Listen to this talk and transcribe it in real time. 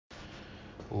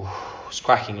Ooh, it's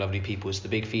cracking, lovely people. It's the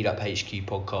Big Feed Up HQ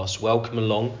podcast. Welcome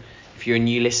along. If you're a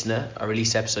new listener, I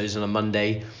release episodes on a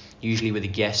Monday, usually with a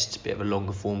guest, a bit of a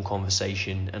longer form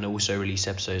conversation, and also release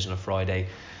episodes on a Friday.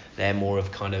 They're more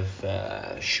of kind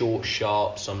of short,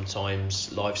 sharp,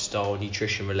 sometimes lifestyle,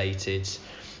 nutrition related,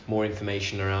 more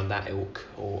information around that ilk,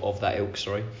 or of that ilk,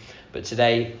 sorry. But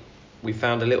today, we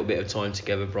found a little bit of time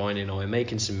together, Brian and I,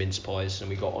 making some mince pies, and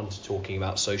we got on to talking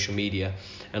about social media.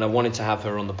 And I wanted to have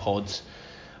her on the pod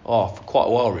for quite a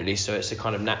while, really. So it's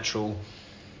quite a natural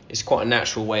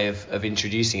way of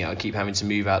introducing it. I keep having to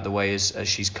move out the way as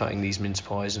she's cutting these mince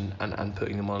pies and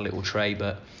putting them on a little tray.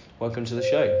 But welcome to the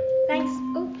show. Thanks.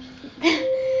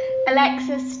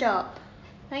 Alexa, stop.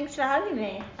 Thanks for having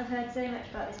me. I've heard so much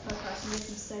about this podcast and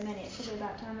listened to so many. It's probably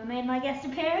about time I made my guest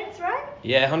appearance, right?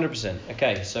 Yeah, 100%.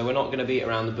 Okay, so we're not going to beat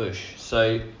around the bush.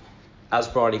 So as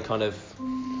Bridie kind of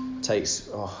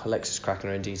takes... Alexa's cracking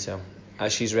her in detail.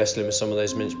 As she's wrestling with some of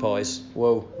those mince pies.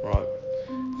 Whoa, right.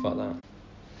 Fuck that.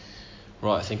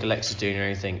 Right, I think Alexa's doing her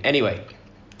own thing. Anyway,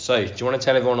 so do you want to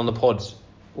tell everyone on the pod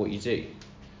what you do?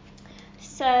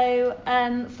 So,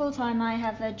 full-time I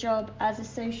have a job as a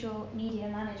social media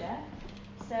manager.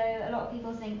 So a lot of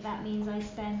people think that means I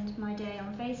spend my day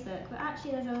on Facebook, but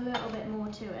actually there's a little bit more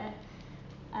to it.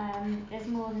 There's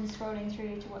more than scrolling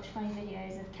through to watch funny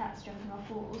videos of cats jumping off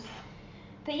walls.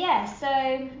 But yeah,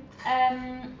 so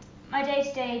my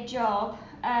day-to-day job,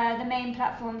 the main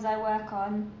platforms I work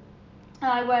on,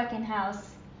 I work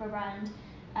in-house for a brand,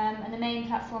 and the main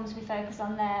platforms we focus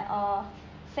on there are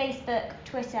Facebook,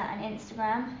 Twitter and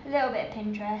Instagram, a little bit of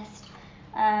Pinterest,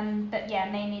 but yeah,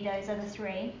 mainly those other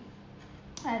three.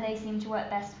 They seem to work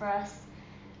best for us,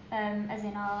 as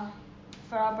in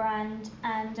for our brand,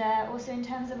 and also in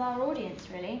terms of our audience,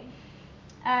 really.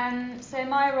 So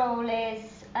my role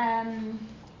is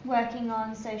working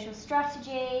on social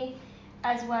strategy,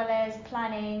 as well as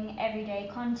planning everyday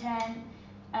content,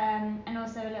 and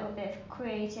also a little bit of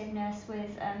creativeness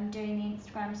with doing the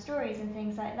Instagram stories and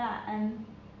things like that. And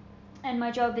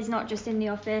my job is not just in the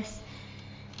office.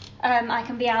 I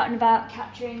can be out and about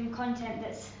capturing content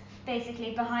that's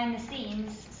basically behind the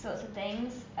scenes sorts of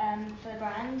things for the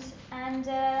brand. And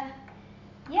and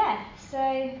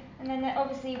then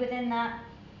obviously within that,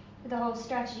 with the whole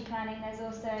strategy planning, there's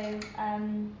also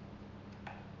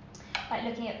like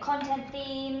looking at content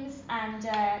themes and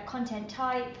content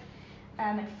type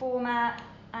and format,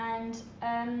 and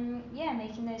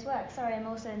making those work. Sorry, I'm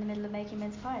also in the middle of making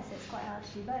mince pies, so it's quite hard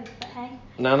to do both, but hey.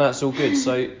 No, it's all good.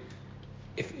 So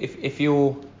if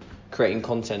you're creating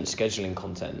content, scheduling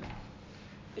content,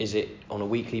 is it on a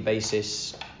weekly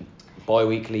basis,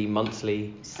 bi-weekly,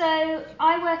 monthly? So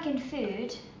I work in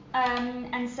food,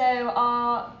 and so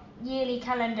our yearly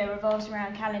calendar revolves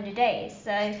around calendar days.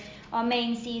 So our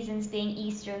main seasons being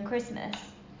Easter and Christmas.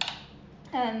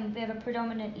 We have a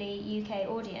predominantly UK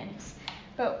audience,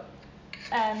 but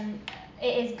it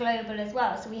is global as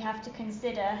well, so we have to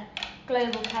consider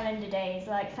global calendar days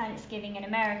like Thanksgiving in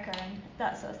America and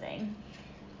that sort of thing.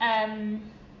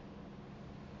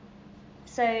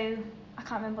 So I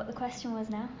can't remember what the question was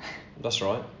now. That's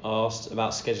right. I asked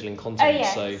about scheduling content. Oh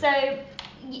yeah. So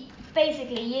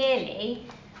basically yearly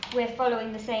we're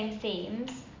following the same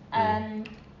themes,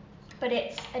 but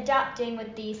it's adapting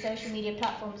with the social media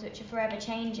platforms, which are forever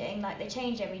changing. Like they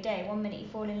change every day. 1 minute you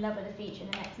fall in love with a feature,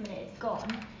 the next minute it's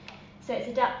gone. So it's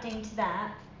adapting to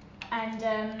that, and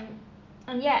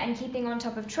keeping on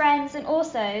top of trends. And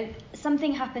also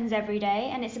something happens every day,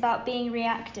 and it's about being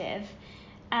reactive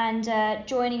and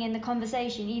joining in the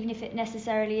conversation, even if it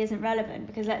necessarily isn't relevant,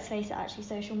 because let's face it, actually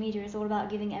social media is all about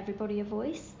giving everybody a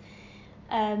voice.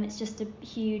 It's just a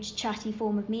huge chatty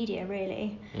form of media,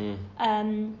 really.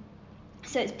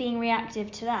 So it's being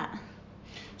reactive to that.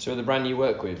 So with the brand you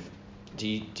work with, do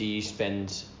you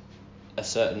spend a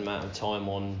certain amount of time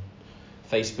on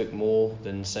Facebook more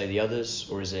than say the others,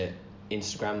 or is it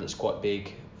Instagram that's quite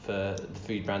big for the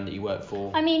food brand that you work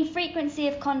for? I mean, frequency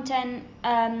of content,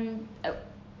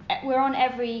 we're on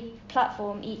every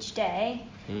platform each day.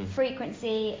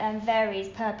 Frequency varies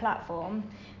per platform,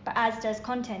 but as does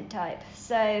content type.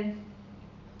 So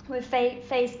with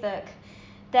Facebook,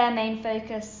 their main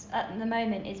focus at the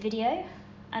moment is video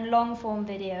and long form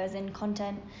video, as in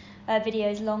content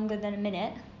videos longer than a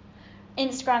minute.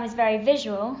 Instagram is very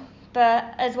visual,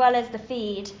 but as well as the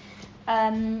feed,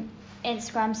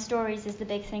 Instagram stories is the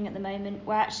big thing at the moment,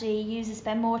 where actually users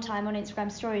spend more time on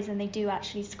Instagram stories than they do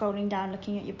actually scrolling down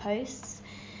looking at your posts.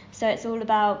 So it's all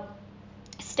about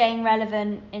staying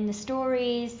relevant in the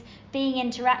stories, being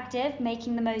interactive,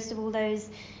 making the most of all those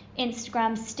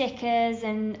Instagram stickers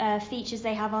and features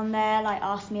they have on there, like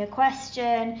Ask Me a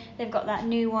Question. They've got that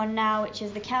new one now, which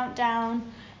is the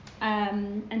countdown,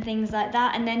 and things like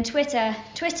that. And then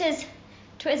Twitter's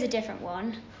a different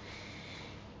one.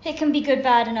 It can be good,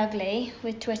 bad and ugly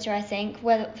with Twitter, I think,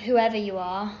 whoever you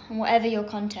are and whatever your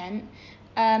content.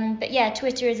 But yeah,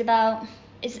 Twitter is about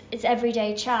it's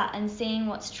everyday chat and seeing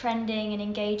what's trending and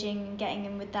engaging and getting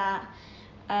in with that.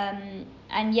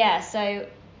 And yeah, so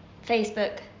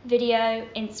Facebook video,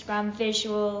 Instagram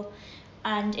visual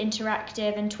and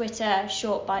interactive, and Twitter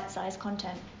short bite-sized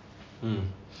content.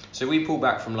 So we pull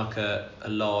back from like a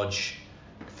large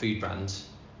food brand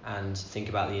and think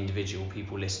about the individual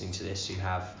people listening to this who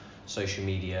have social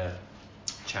media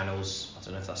channels. I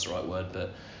don't know if that's the right word,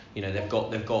 but you know, they've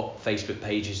got Facebook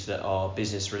pages that are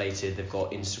business related, they've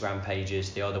got Instagram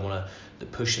pages, they either want to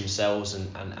push themselves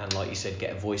and like you said,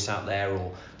 get a voice out there,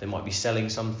 or they might be selling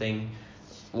something.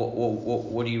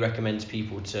 What do you recommend to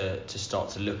people to start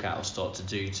to look at or start to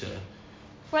do to?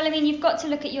 Well, I mean, you've got to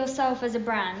look at yourself as a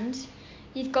brand.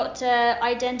 You've got to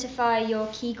identify your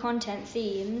key content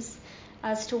themes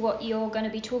as to what you're going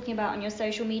to be talking about on your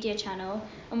social media channel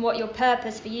and what your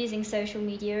purpose for using social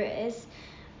media is.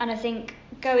 And I think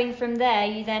going from there,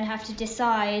 you then have to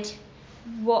decide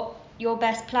what your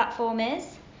best platform is.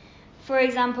 For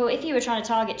example, if you were trying to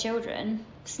target children,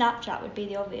 Snapchat would be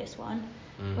the obvious one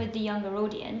with the younger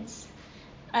audience.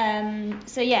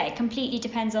 So yeah, it completely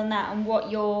depends on that and what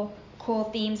your core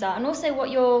themes are, and also what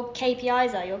your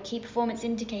KPIs are, your key performance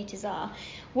indicators are.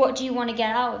 What do you want to get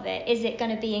out of it? Is it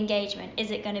going to be engagement? Is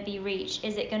it going to be reach?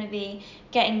 Is it going to be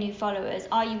getting new followers?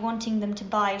 Are you wanting them to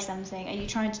buy something? Are you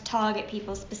trying to target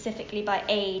people specifically by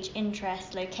age,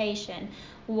 interest, location,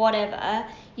 whatever?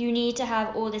 You need to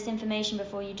have all this information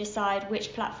before you decide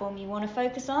which platform you want to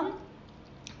focus on.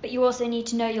 But you also need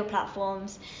to know your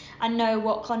platforms and know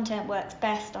what content works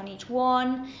best on each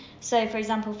one. So for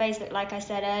example, Facebook, like I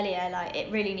said earlier, like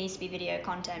it really needs to be video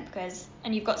content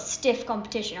and you've got stiff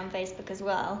competition on Facebook as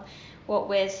well. What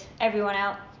with everyone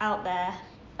out there,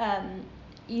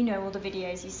 you know, all the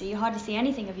videos you see. You hardly see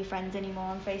anything of your friends anymore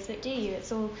on Facebook, do you?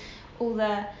 It's all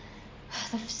the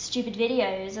stupid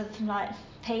videos of like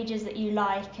pages that you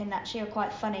like and actually are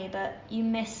quite funny, but you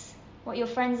miss what your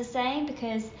friends are saying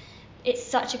because it's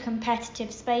such a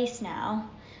competitive space now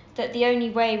that the only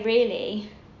way really,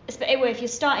 if you're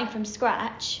starting from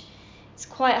scratch, it's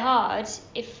quite hard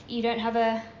if you don't have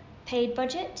a paid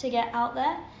budget to get out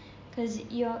there, because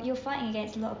you're fighting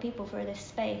against a lot of people for this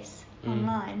space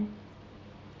online.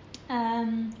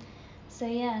 So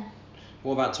yeah.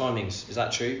 What about timings? Is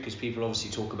that true? Because people obviously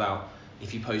talk about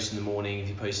if you post in the morning, if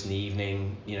you post in the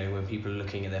evening, you know, when people are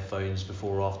looking at their phones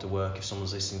before or after work, if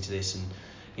someone's listening to this and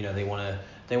you know they want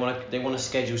to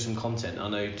schedule some content. I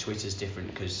know Twitter's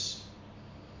different because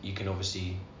you can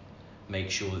obviously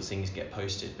make sure that things get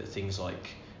posted, but things like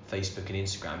Facebook and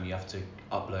Instagram, you have to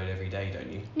upload every day, don't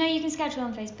you? No, you can schedule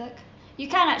on Facebook. You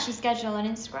can actually schedule on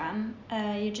Instagram.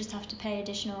 You just have to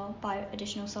buy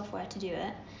additional software to do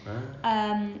it.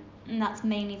 And that's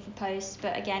mainly for posts,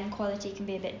 but again, quality can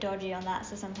be a bit dodgy on that,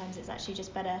 so sometimes it's actually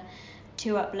just better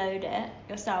to upload it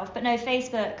yourself. But no,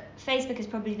 Facebook is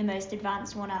probably the most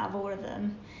advanced one out of all of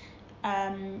them,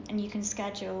 and you can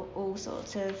schedule all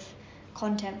sorts of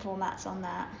content formats on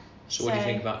that. So what do you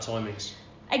think about timings?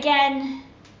 Again,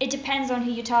 it depends on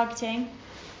who you're targeting.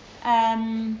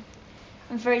 And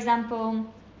for example,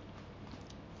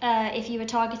 if you were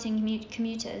targeting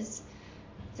commuters,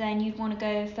 then you'd want to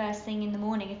go first thing in the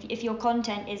morning. If your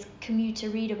content is commuter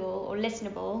readable or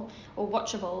listenable or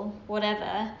watchable,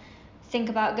 whatever, think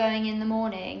about going in the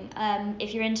morning.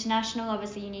 If you're international,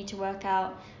 obviously you need to work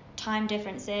out time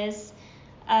differences.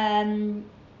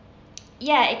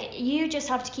 You just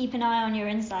have to keep an eye on your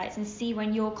insights and see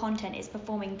when your content is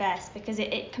performing best, because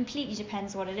it completely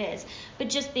depends what it is. But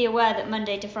just be aware that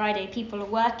Monday to Friday people are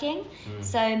working,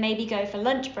 so maybe go for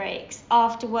lunch breaks,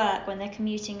 after work when they're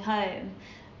commuting home.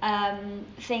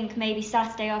 Think maybe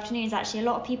Saturday afternoons, actually a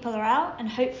lot of people are out and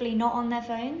hopefully not on their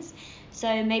phones.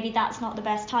 So maybe that's not the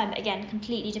best time. But again,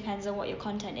 completely depends on what your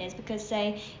content is, because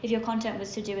say if your content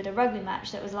was to do with a rugby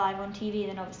match that was live on TV,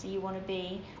 then obviously you want to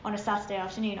be on a Saturday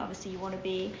afternoon, obviously you want to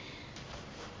be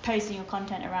posting your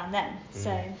content around then.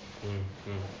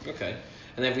 Okay.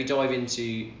 And then if we dive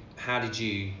into how did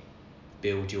you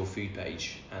build your food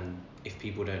page, and if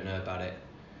people don't know about it,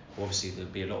 obviously there'll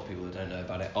be a lot of people that don't know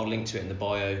about it. I'll link to it in the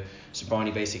bio. So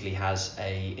Bryony basically has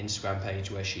a Instagram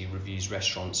page where she reviews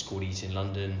restaurants called Eat in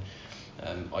London.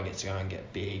 I get to go and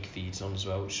get big feeds on as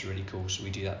well, which is really cool. So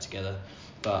we do that together.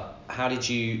 But how did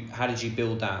you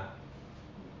build that?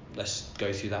 Let's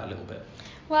go through that a little bit.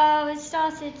 Well, it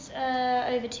started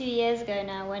over 2 years ago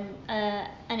now, when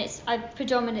and I'm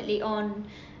predominantly on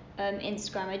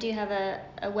Instagram. I do have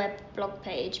a web blog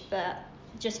page, but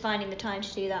just finding the time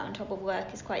to do that on top of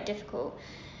work is quite difficult.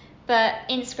 But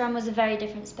Instagram was a very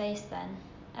different space then,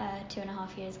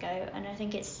 2.5 years ago, and I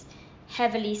think it's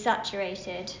heavily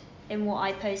saturated in what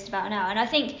I post about now. And I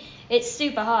think it's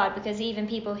super hard because even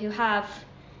people who have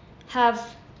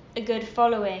a good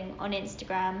following on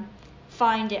Instagram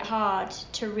find it hard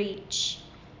to reach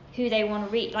who they want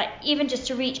to reach, like even just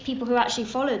to reach people who actually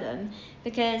follow them,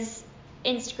 because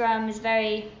Instagram is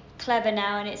very clever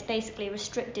now and it's basically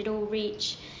restricted all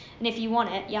reach, and if you want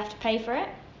it you have to pay for it.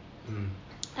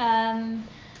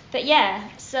 But yeah,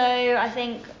 so I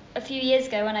think a few years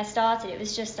ago when I started, it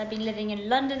was just I'd been living in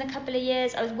London a couple of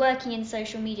years. I was working in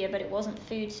social media, but it wasn't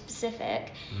food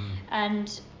specific,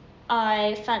 and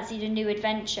I fancied a new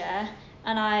adventure,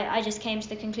 and I just came to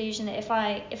the conclusion that if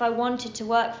I wanted to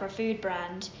work for a food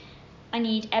brand, I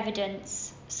need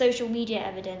evidence, social media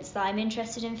evidence that I'm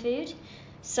interested in food.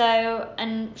 So,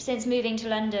 and since moving to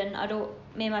London,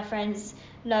 me and my friends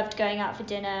loved going out for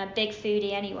dinner, big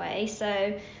foodie anyway,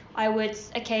 so I would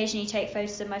occasionally take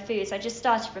photos of my food. So I just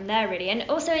started from there really. And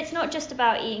also it's not just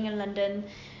about eating in London,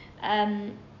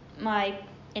 my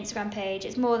Instagram page,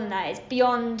 it's more than that. It's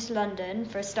beyond London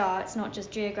for a start. It's not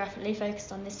just geographically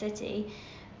focused on the city,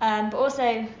 but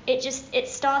also it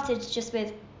started just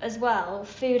with, as well,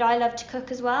 food I love to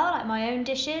cook as well, like my own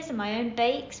dishes and my own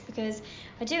bakes, because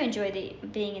I do enjoy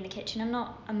being in the kitchen. I'm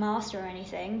not a master or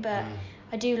anything, but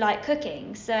I do like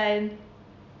cooking. So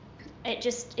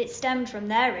it stemmed from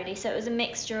there really. So it was a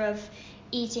mixture of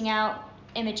eating out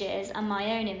images and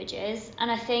my own images,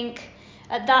 and I think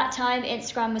at that time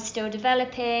Instagram was still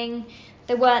developing.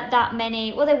 There weren't that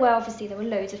many, well there were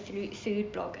loads of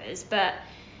food bloggers, but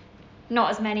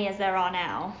not as many as there are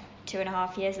now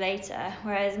 2.5 years later.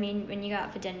 Whereas I mean, when you go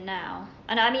out for dinner now,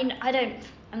 and I mean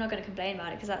I'm not going to complain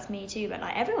about it because that's me too, but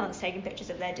like everyone's taking pictures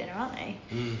of their dinner, aren't they?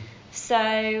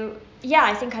 So yeah,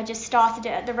 I think I just started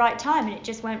it at the right time, and it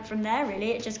just went from there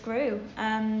really. It just grew.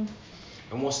 And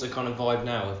what's the kind of vibe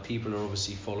now? If people are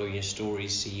obviously following your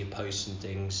stories, see your posts and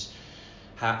things,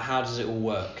 how does it all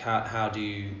work? How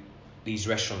do these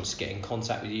restaurants get in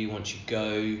contact with you once you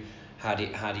go? How do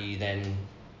you then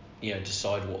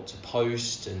decide what to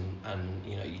post, and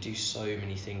you do so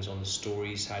many things on the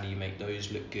stories. How do you make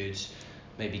those look good?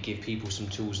 Maybe give people some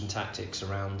tools and tactics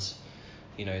around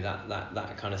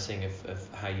that kind of thing of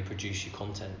how you produce your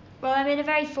content. Well, I'm in a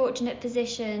very fortunate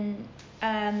position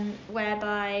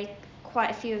whereby quite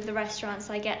a few of the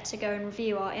restaurants I get to go and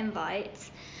review are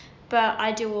invites, but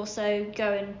I do also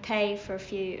go and pay for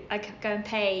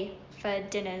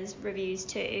dinners reviews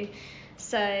too.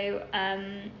 So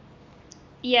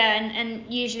yeah,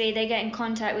 and usually they get in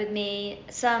contact with me.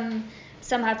 Some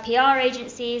have PR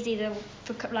agencies, either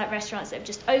for like restaurants that have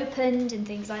just opened and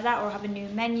things like that, or have a new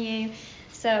menu.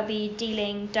 So I'll be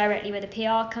dealing directly with a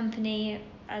PR company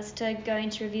as to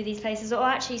going to review these places, or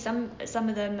actually some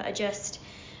of them are just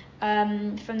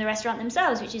from the restaurant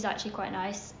themselves, which is actually quite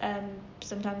nice.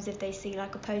 Sometimes if they see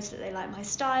like a post that they like my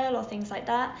style or things like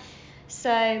that.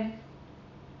 So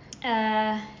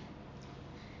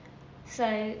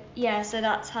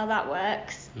that's how that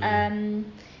works.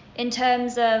 In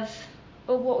terms of,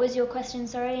 what was your question?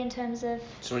 Sorry, in terms of.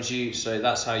 So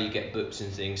that's how you get booked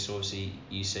and things. So obviously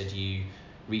you said you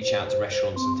reach out to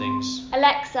restaurants and things.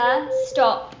 Alexa,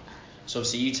 stop. So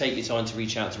obviously you take your time to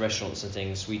reach out to restaurants and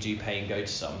things. We do pay and go to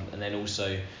some, and then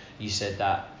also you said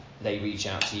that they reach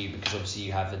out to you because obviously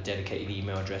you have a dedicated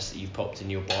email address that you've popped in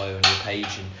your bio on your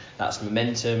page, and that's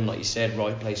momentum, like you said,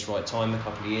 right place, right time a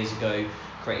couple of years ago,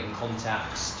 creating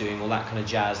contacts, doing all that kind of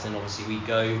jazz. Then obviously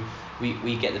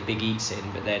we get the big eats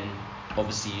in, but then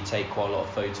obviously you take quite a lot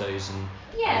of photos, and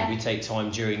we take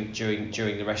time during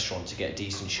the restaurant to get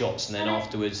decent shots, and then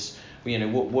afterwards,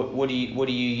 what do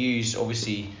you use?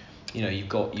 Obviously, you've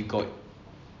got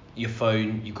your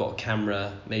phone, you've got a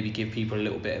camera. Maybe give people a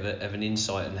little bit of an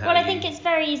insight on how. Well, I think it's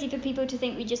very easy for people to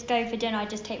think we just go for dinner, I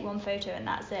just take one photo and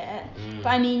that's it. But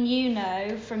I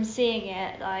mean, from seeing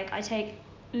it, like I take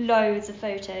loads of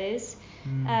photos.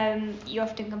 You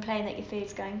often complain that your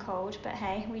food's going cold, but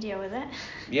hey, we deal with it.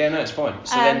 Yeah, no, it's fine.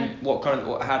 So then,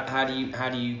 how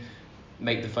do you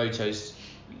make the photos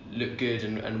look good,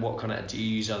 and what kind of, do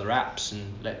you use other apps and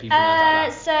let people know about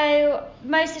that? So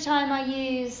most of the time I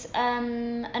use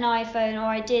an iPhone, or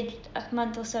I did a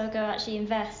month or so ago actually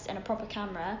invest in a proper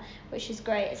camera, which is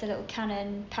great. It's a little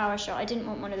Canon PowerShot. I didn't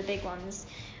want one of the big ones,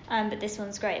 but this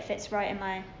one's great. It fits right in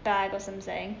my bag or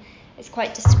something. It's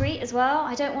quite discreet as well.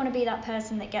 I don't want to be that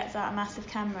person that gets out a massive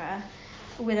camera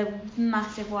with a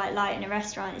massive white light in a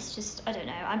restaurant. It's just, I don't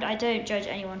know. I don't judge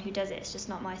anyone who does it. It's just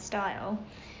not my style.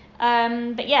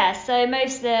 But yeah, so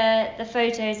most of the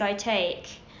photos I take,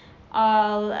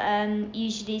 I'll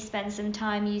usually spend some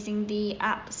time using the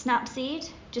app Snapseed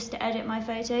just to edit my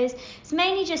photos. It's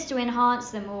mainly just to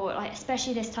enhance them, or like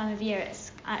especially this time of year,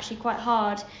 it's actually quite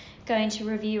hard going to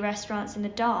review restaurants in the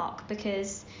dark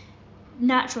because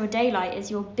natural daylight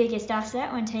is your biggest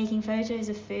asset when taking photos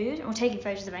of food or taking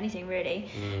photos of anything really.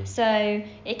 So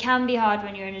it can be hard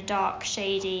when you're in a dark,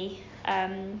 shady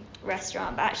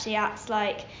restaurant, but actually apps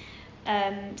like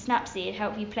Snapseed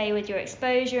help you play with your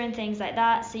exposure and things like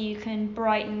that, so you can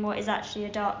brighten what is actually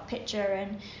a dark picture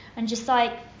and just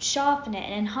like sharpen it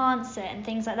and enhance it and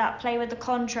things like that. Play with the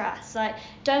contrast, like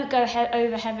don't go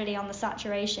over heavily on the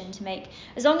saturation to make,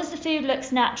 as long as the food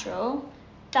looks natural,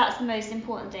 that's the most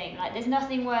important thing. Like there's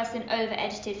nothing worse than over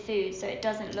edited food so it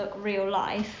doesn't look real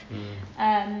life.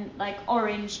 Like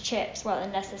orange chips, well,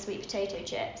 unless they're sweet potato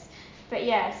chips. But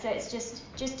yeah, so it's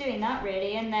just doing that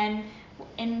really. And then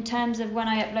in terms of when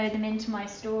I upload them into my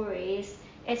stories,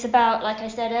 it's about, like I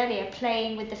said earlier,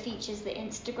 playing with the features that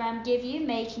Instagram give you,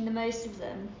 making the most of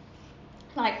them,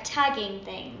 like tagging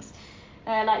things,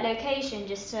 like location,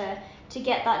 just to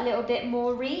get that little bit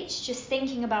more reach, just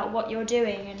thinking about what you're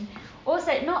doing, and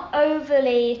also not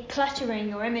overly cluttering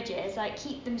your images, like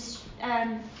keep them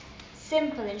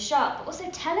simple and sharp, but also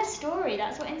tell a story.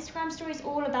 That's what Instagram story is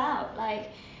all about. Like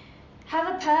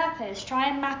have a purpose, try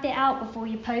and map it out before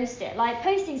you post it. Like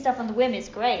posting stuff on the whim is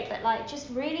great, but like just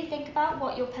really think about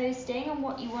what you're posting and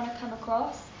what you want to come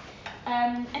across.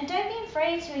 And don't be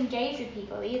afraid to engage with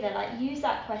people either. Like use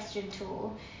that question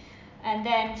tool and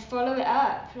then follow it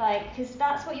up, like, because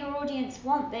that's what your audience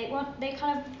want. They want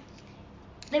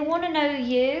to know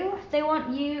you. They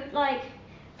want you, like,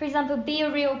 for example, be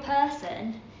a real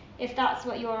person if that's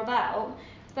what you're about,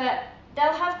 but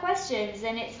they'll have questions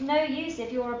and it's no use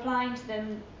if you're replying to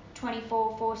them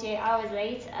 24, 48 hours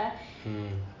later.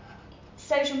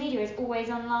 Social media is always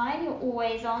online, you're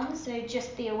always on, so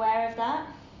just be aware of that.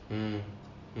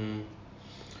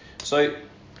 So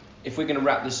if we're going to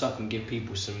wrap this up and give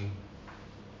people some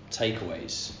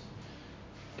takeaways,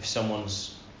 if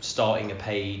someone's starting a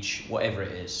page, whatever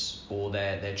it is, or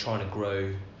they're trying to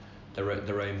grow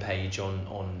their own page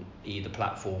on either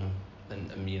platform,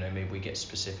 and you know, maybe we get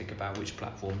specific about which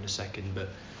platform in a second, but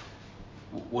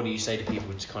what do you say to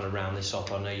people to kind of round this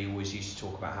up? I know you always used to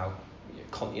talk about how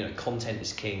content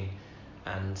is king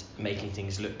and making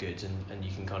things look good, and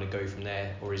you can kind of go from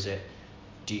there, or is it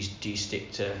do you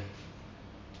stick to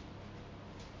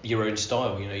your own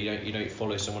style? You don't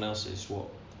follow someone else's.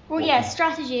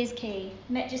 Strategy is key.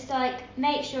 Just like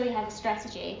make sure you have a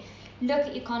strategy. Look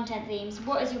at your content themes.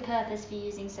 What is your purpose for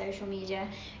using social media?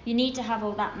 You need to have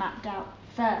all that mapped out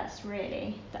first,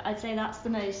 really. I'd say that's the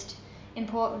most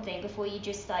important thing before you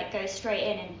just like go straight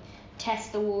in and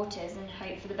test the waters and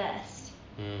hope for the best.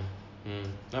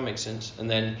 That makes sense. And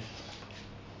then,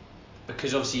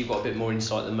 because obviously you've got a bit more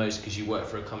insight than most because you work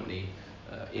for a company,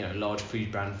 a large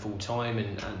food brand full time,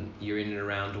 and you're in and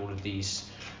around all of these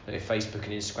Facebook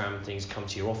and Instagram and things, come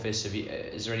to your office.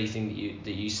 Is there anything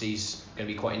that you see is going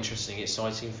to be quite interesting,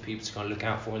 exciting for people to kind of look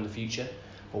out for in the future,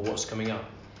 or what's coming up?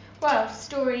 Well,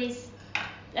 stories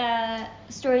on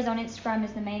Instagram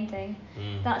is the main thing.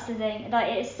 That's the thing.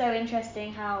 Like, it is so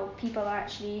interesting how people are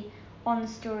actually on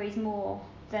stories more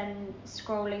than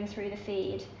scrolling through the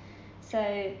feed.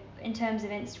 So in terms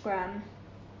of Instagram,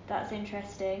 that's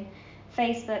interesting.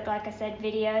 Facebook, like I said,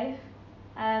 video.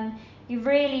 You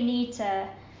really need to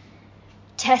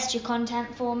test your content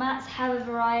formats, have a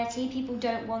variety. People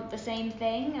don't want the same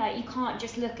thing. Like, you can't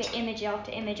just look at image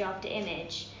after image after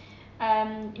image.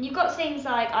 And you've got things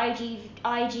like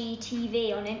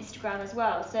IGTV on Instagram as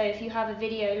well. So if you have a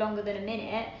video longer than a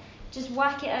minute, just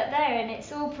whack it up there, and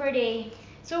it's all pretty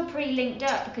linked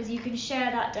up because you can share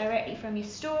that directly from your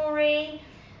story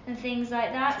and things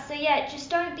like that. So yeah, just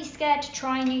don't be scared to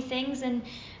try new things, and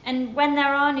when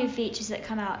there are new features that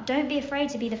come out, don't be afraid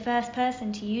to be the first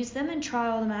person to use them and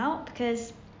trial them out,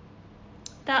 because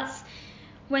that's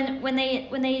when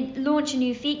they launch a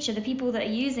new feature, the people that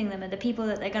are using them are the people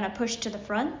that they're going to push to the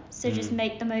front. So just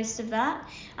make the most of that.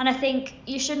 And I think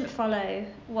you shouldn't follow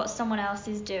what someone else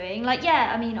is doing. Like,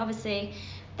 yeah, I mean, obviously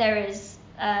there is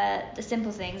the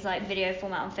simple things like video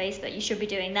format on Facebook. You should be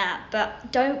doing that,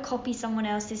 but don't copy someone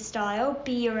else's style.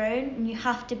 Be your own, and you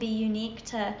have to be unique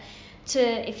to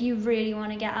if you really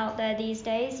want to get out there these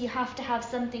days. You have to have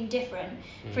something different.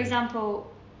 For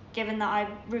example, given that I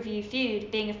review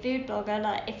food, being a food blogger,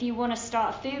 like, if you want to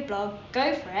start a food blog,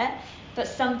 go for it, but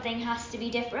something has to be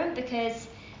different because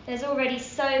there's already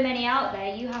so many out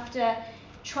there. You have to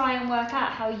try and work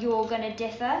out how you're going to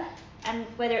differ, and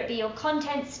whether it be your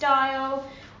content style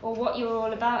or what you're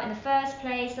all about in the first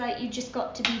place. Like, you just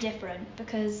got to be different,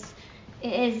 because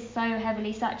it is so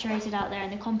heavily saturated out there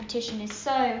and the competition is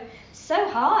so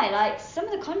high. Like, some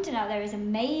of the content out there is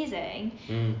amazing,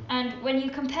 and when you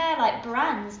compare like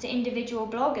brands to individual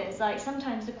bloggers, like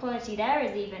sometimes the quality there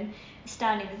is even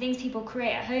astounding. The things people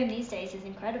create at home these days is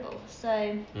incredible.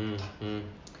 So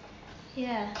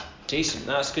yeah, decent.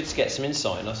 That's good to get some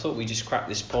insight, and I thought we just cracked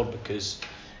this pod because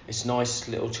it's nice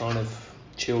little kind of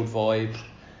chilled vibe,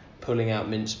 pulling out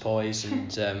mince pies,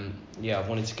 and I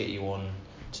wanted to get you on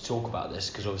to talk about this,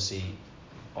 because obviously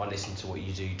I listen to what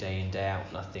you do day in, day out,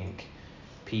 and I think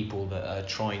people that are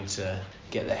trying to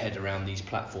get their head around these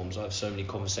platforms, I have so many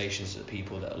conversations with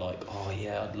people that are like, oh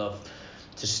yeah, I'd love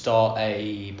to start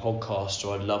a podcast,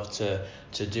 or I'd love to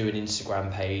do an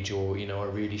Instagram page, or I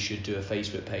really should do a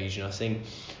Facebook page. And I think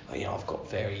I've got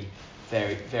very,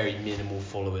 very, very minimal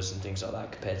followers and things like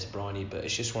that compared to Bryony, but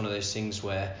it's just one of those things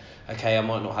where, okay, I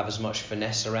might not have as much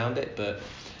finesse around it, but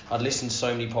I'd listened to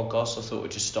so many podcasts, I thought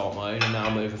I'd just start my own, and now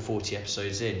I'm over 40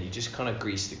 episodes in. You just kind of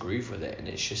grease the groove with it, and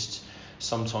it's just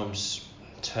sometimes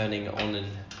turning it on and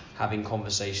having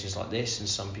conversations like this, and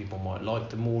some people might like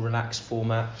the more relaxed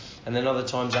format, and then other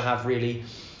times I have really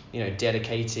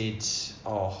dedicated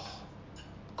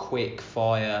quick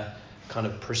fire kind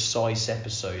of precise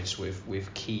episodes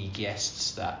with key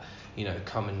guests that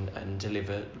come and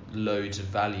deliver loads of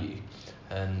value,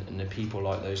 and the people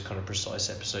like those kind of precise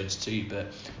episodes too.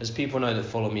 But as people know that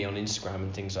follow me on Instagram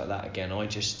and things like that, again, I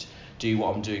just do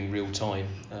what I'm doing real time.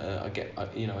 I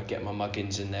get my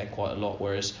muggins in there quite a lot,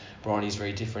 whereas Bryony's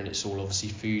very different. It's all obviously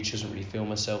food. She doesn't really film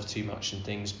herself too much and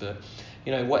things, but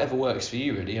whatever works for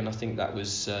you really. And I think that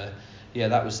was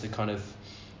that was the kind of,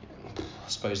 I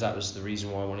suppose that was the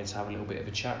reason why I wanted to have a little bit of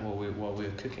a chat while we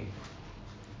were cooking.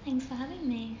 Thanks for having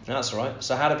me. That's all right.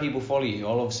 So how do people follow you?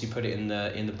 I'll obviously put it in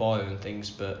the bio and things,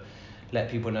 but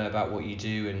let people know about what you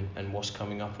do and what's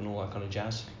coming up and all that kind of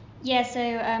jazz. Yeah, so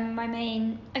my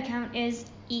main account is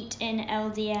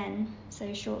EatinLDN,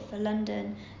 so short for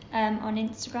London, on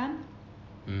Instagram.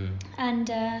 And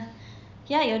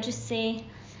you'll just see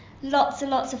lots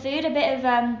and lots of food, a bit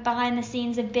of behind the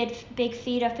scenes of Big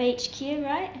Feed Up HQ,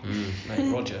 right?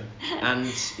 Mate, Roger. And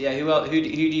who do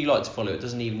you like to follow? It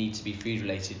doesn't even need to be food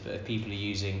related, but if people are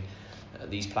using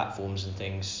these platforms and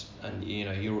things, and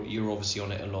you're obviously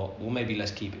on it a lot, well, maybe let's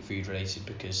keep it food related,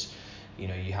 because you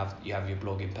have your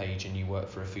blogging page and you work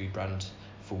for a food brand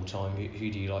full time. Who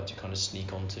do you like to kind of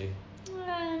sneak onto?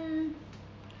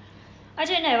 I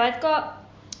don't know. I've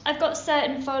got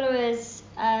certain followers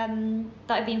that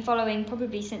I've been following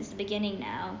probably since the beginning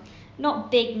now.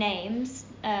 Not big names,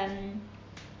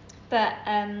 but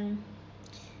that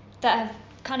have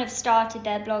kind of started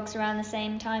their blogs around the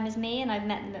same time as me, and I've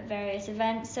met them at various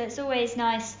events. So it's always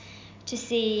nice to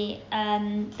see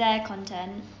their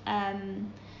content.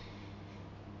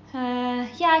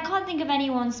 I can't think of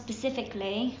anyone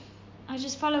specifically. I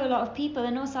just follow a lot of people,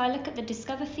 and also I look at the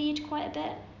Discover feed quite a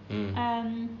bit. You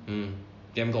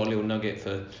haven't got a little nugget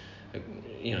for,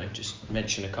 just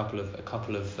mention a couple of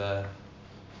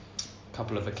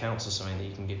accounts or something that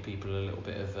you can give people a little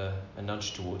bit of a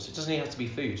nudge towards. It doesn't even have to be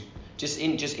food. Just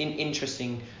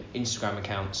interesting Instagram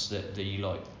accounts that you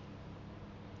like.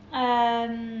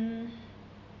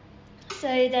 So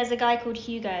there's a guy called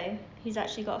Hugo who's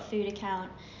actually got a food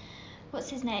account. What's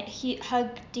his name?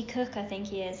 Hugdy Cook, I think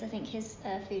he is. I think his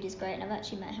food is great, and I've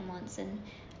actually met him once and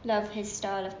love his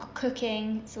style of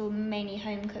cooking. It's all mainly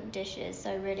home cooked dishes,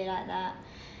 so I really like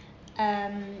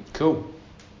that. Cool.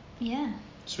 Yeah.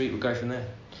 Sweet, we'll go from there.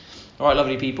 All right,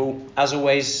 lovely people. As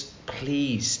always,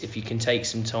 please, if you can take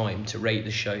some time to rate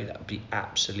the show, that would be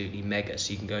absolutely mega.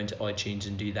 So you can go into iTunes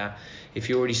and do that. If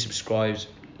you're already subscribed,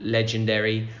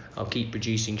 legendary. I'll keep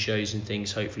producing shows and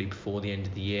things hopefully before the end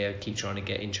of the year. Keep trying to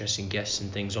get interesting guests and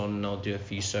things on, and I'll do a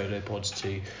few solo pods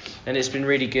too. And it's been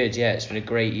really good. Yeah, it's been a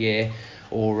great year.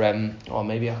 Or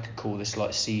maybe I could call this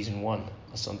like season 1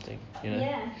 or something.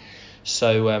 Yeah.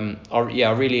 So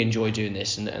I really enjoy doing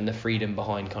this, and the freedom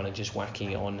behind kind of just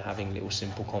whacking it on, having little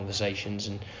simple conversations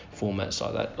and formats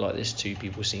like this too,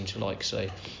 people seem to like. So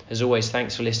as always,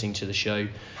 thanks for listening to the show.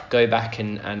 Go back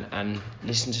and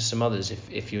listen to some others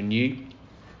if you're new.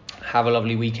 Have a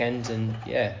lovely weekend, and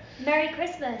Merry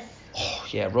Christmas. Oh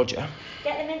yeah, Roger.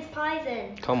 Get the mince pies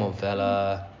in. Come on,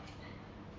 fella.